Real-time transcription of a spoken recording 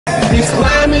He's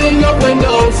climbing in your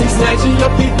windows, he's snatching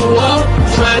your people up,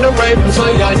 trying to rape them, so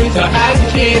y'all need to hide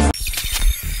your kids.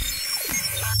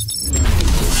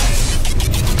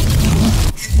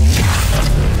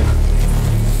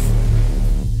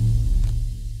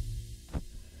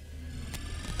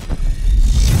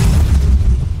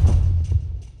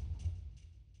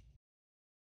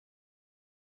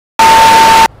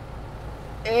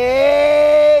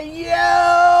 Hey,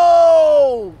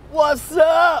 yo! What's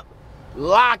up?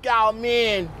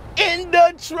 Lockoutmen in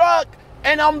the truck,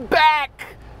 and I'm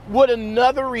back with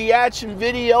another reaction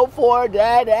video for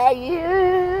that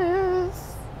is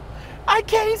I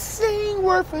can't sing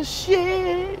worth a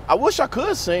shit. I wish I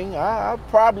could sing. I'd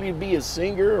probably be a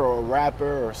singer or a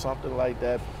rapper or something like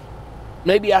that.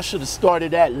 Maybe I should have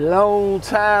started that long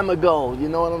time ago, you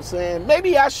know what I'm saying?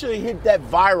 Maybe I should have hit that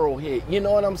viral hit, you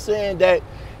know what I'm saying? That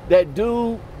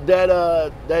dude,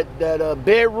 that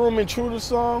bedroom intruder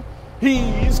song,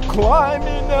 he's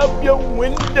climbing up your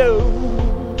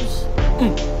windows.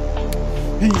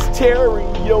 He's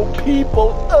tearing your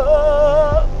people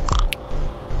up,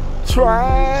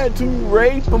 trying to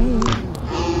rape them,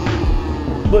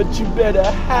 but you better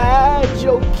hide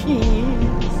your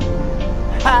kids.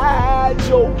 Hide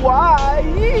your wife.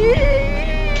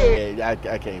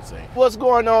 I can't sing. What's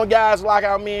going on, guys?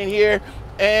 Lockoutmen here,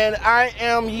 and I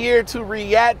am here to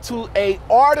react to an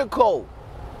article.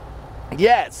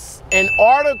 Yes, an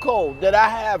article that I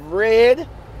have read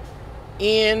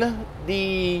in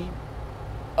the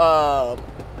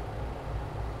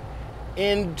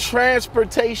in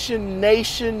Transportation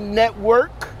Nation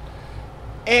Network,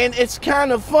 and it's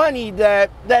kind of funny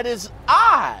that is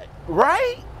odd,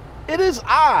 right? It is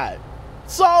odd.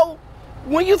 So,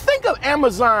 when you think of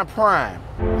Amazon Prime,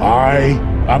 I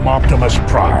am Optimus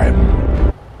Prime.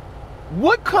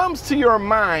 What comes to your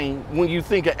mind when you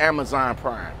think of Amazon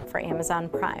Prime? For Amazon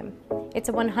Prime, it's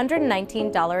a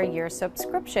 $119 a year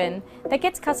subscription that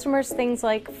gets customers things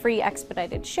like free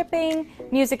expedited shipping,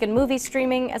 music and movie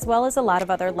streaming, as well as a lot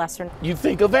of other lesser. You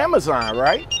think of Amazon,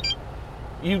 right?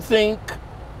 You think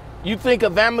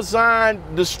of Amazon,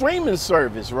 the streaming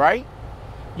service, right?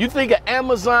 You think of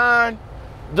Amazon,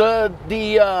 the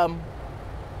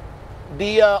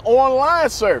online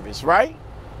service, right?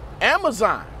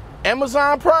 Amazon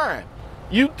Prime.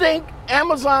 You think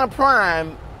Amazon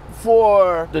Prime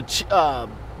for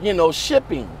the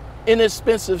shipping,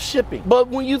 inexpensive shipping. But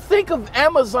when you think of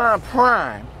Amazon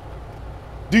Prime,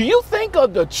 do you think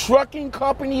of the trucking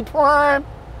company Prime?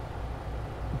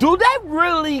 Do that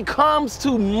really comes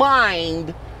to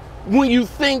mind when you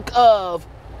think of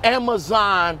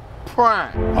Amazon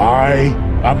Prime? I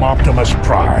am Optimus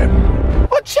Prime.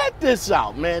 But check this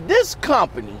out, man. This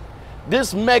company,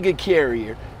 this mega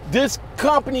carrier, this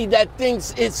company that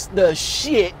thinks it's the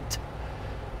shit,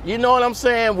 you know what I'm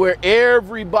saying, where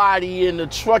everybody in the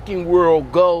trucking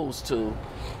world goes to,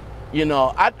 you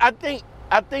know, I think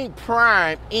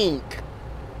Prime Inc.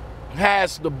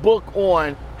 has the book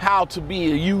on how to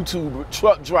be a YouTuber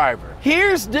truck driver.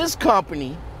 Here's this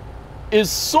company is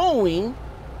suing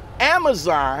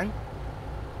Amazon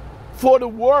for the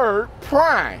word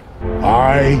Prime.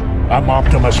 I am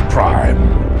Optimus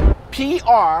Prime.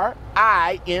 P-R-I-M-E.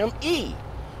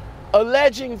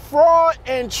 Alleging fraud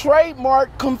and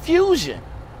trademark confusion.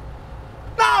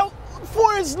 Now,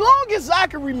 for as long as I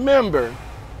can remember,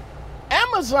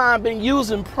 Amazon been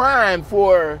using Prime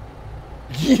for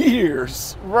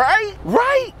years, right?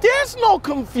 Right? There's no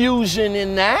confusion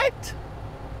in that.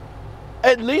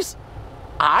 At least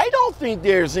I don't think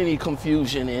there's any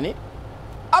confusion in it.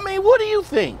 I mean, what do you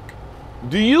think?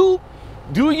 Do you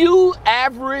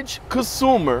average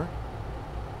consumer,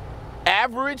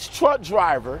 average truck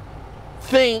driver,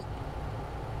 think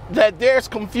that there's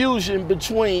confusion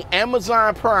between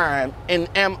Amazon Prime and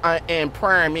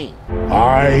Prime Inc.?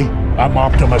 I am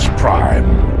Optimus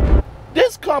Prime.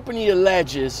 This company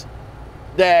alleges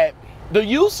that the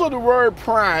use of the word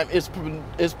Prime is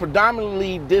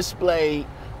predominantly displayed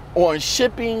on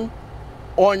shipping,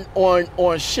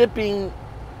 on shipping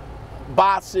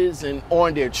boxes and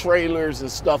on their trailers and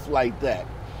stuff like that.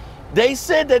 They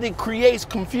said that it creates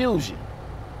confusion.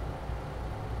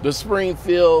 The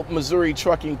Springfield, Missouri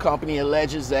trucking company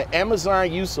alleges that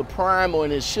Amazon use of Prime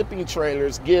on its shipping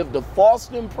trailers give the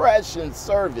false impression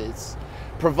service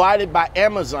provided by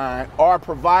Amazon are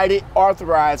provided,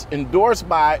 authorized, endorsed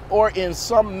by, or in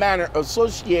some manner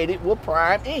associated with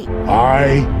Prime Inc.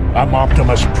 I am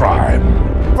Optimus Prime.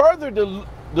 Further,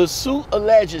 the suit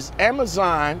alleges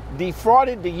Amazon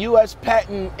defrauded the U.S.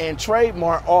 Patent and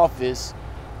Trademark Office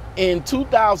in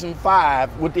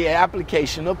 2005 with the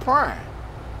application of Prime.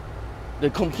 The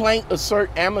complaint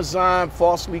asserts Amazon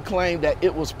falsely claimed that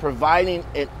it was providing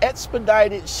an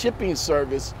expedited shipping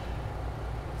service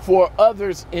for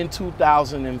others in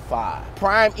 2005.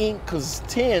 Prime Inc.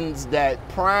 contends that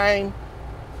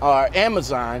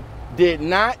Amazon did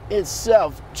not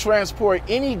itself transport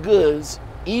any goods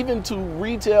even to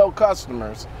retail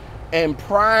customers and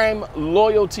Prime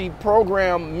loyalty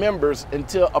program members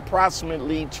until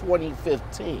approximately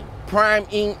 2015. Prime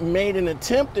Inc. made an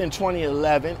attempt in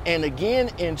 2011 and again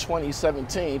in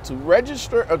 2017 to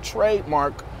register a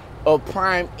trademark of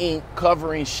Prime Inc.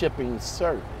 covering shipping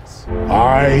service.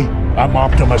 I am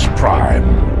Optimus Prime.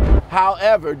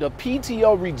 However, the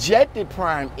PTO rejected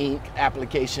Prime Inc.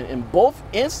 application in both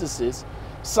instances,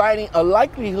 citing a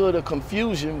likelihood of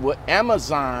confusion with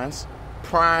Amazon's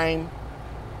Prime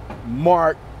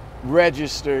mark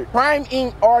registered. Prime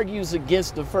Inc. argues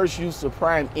against the first use of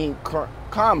Prime Inc.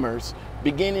 commerce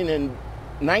beginning in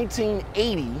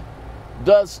 1980,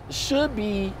 thus should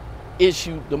be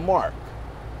issued the mark.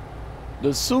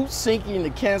 The suit seeking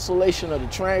the cancellation of the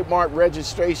trademark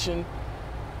registration,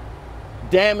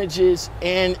 damages,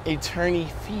 and attorney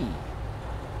fee.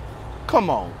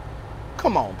 Come on,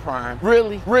 Prime.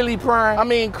 Really, Prime? I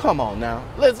mean, come on now.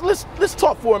 Let's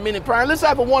talk for a minute, Prime. Let's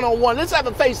have a one-on-one. Let's have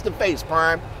a face-to-face,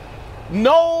 Prime.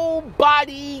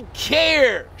 Nobody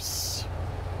cares.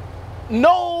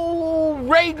 No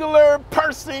regular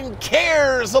person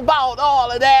cares about all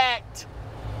of that.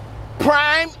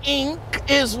 Prime Inc.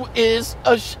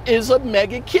 is a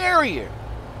mega carrier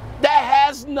that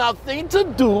has nothing to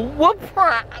do with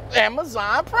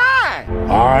Amazon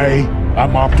Prime. I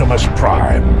am Optimus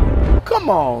Prime. Come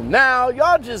on now,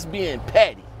 y'all just being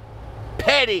petty.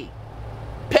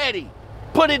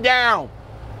 Put it down.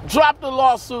 Drop the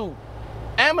lawsuit.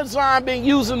 Amazon been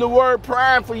using the word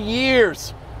Prime for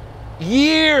years.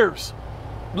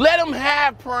 Let them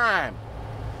have Prime.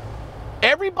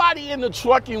 Everybody in the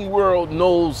trucking world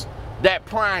knows that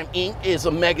Prime Inc. is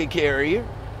a mega carrier.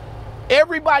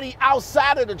 Everybody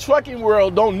outside of the trucking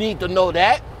world don't need to know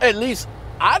that. At least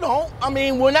I don't. I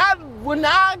mean, when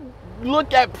I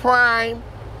look at Prime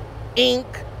Inc.,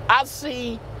 I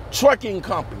see trucking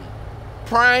company,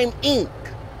 Prime Inc.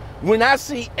 When I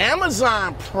see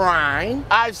Amazon Prime,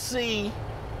 I see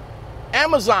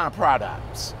Amazon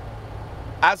products.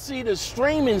 I see the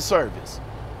streaming service.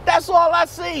 That's all I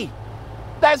see.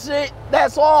 That's it.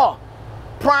 That's all.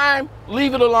 Prime,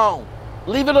 leave it alone.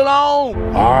 Leave it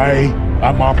alone. I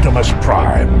am Optimus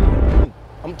Prime.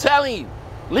 I'm telling you,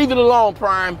 leave it alone,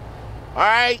 Prime. All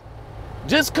right?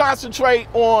 Just concentrate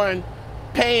on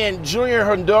paying Junior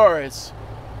Honduras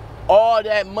all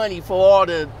that money for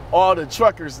all the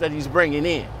truckers that he's bringing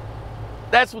in.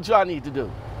 That's what y'all need to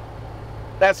do.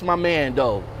 That's my man,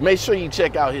 though. Make sure you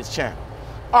check out his channel.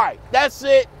 All right, that's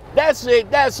it.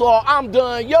 That's all. I'm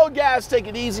done. Yo, guys, take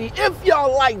it easy. If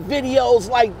y'all like videos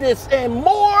like this and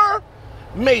more,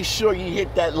 make sure you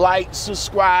hit that like,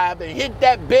 subscribe, and hit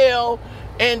that bell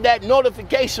and that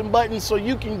notification button so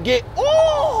you can get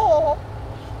all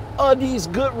of these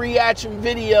good reaction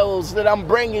videos that I'm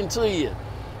bringing to you.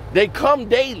 They come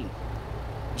daily.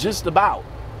 Just about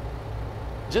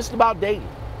daily.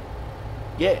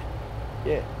 Yeah.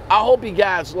 I hope you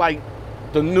guys like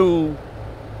the new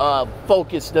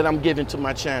focus that I'm giving to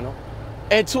my channel.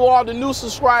 And to all the new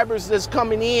subscribers that's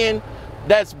coming in,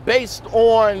 that's based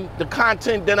on the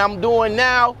content that I'm doing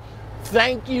now,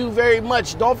 thank you very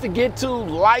much. Don't forget to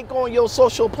like on your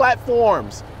social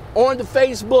platforms, on the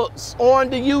Facebooks, on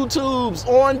the YouTubes,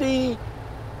 on the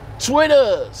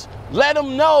Twitters. Let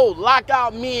them know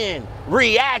Lockoutmen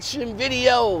reaction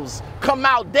videos come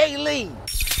out daily.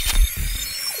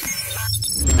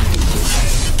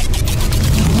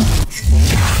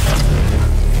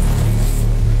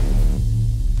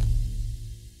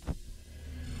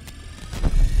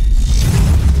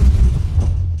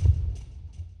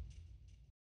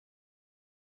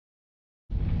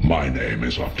 My name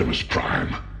is Optimus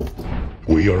Prime.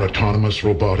 We are autonomous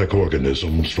robotic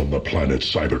organisms from the planet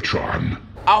Cybertron.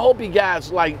 I hope you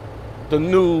guys like the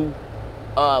new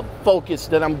focus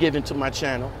that I'm giving to my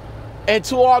channel. And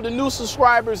to all the new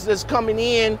subscribers that's coming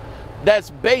in, that's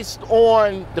based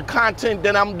on the content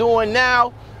that I'm doing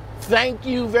now, thank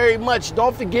you very much.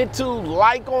 Don't forget to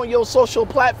like on your social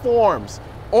platforms,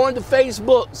 on the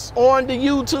Facebooks, on the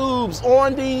YouTubes,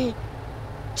 on the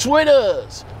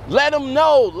Twitters. Let them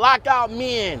know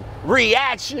Lockoutmen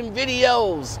reaction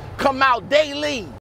videos come out daily.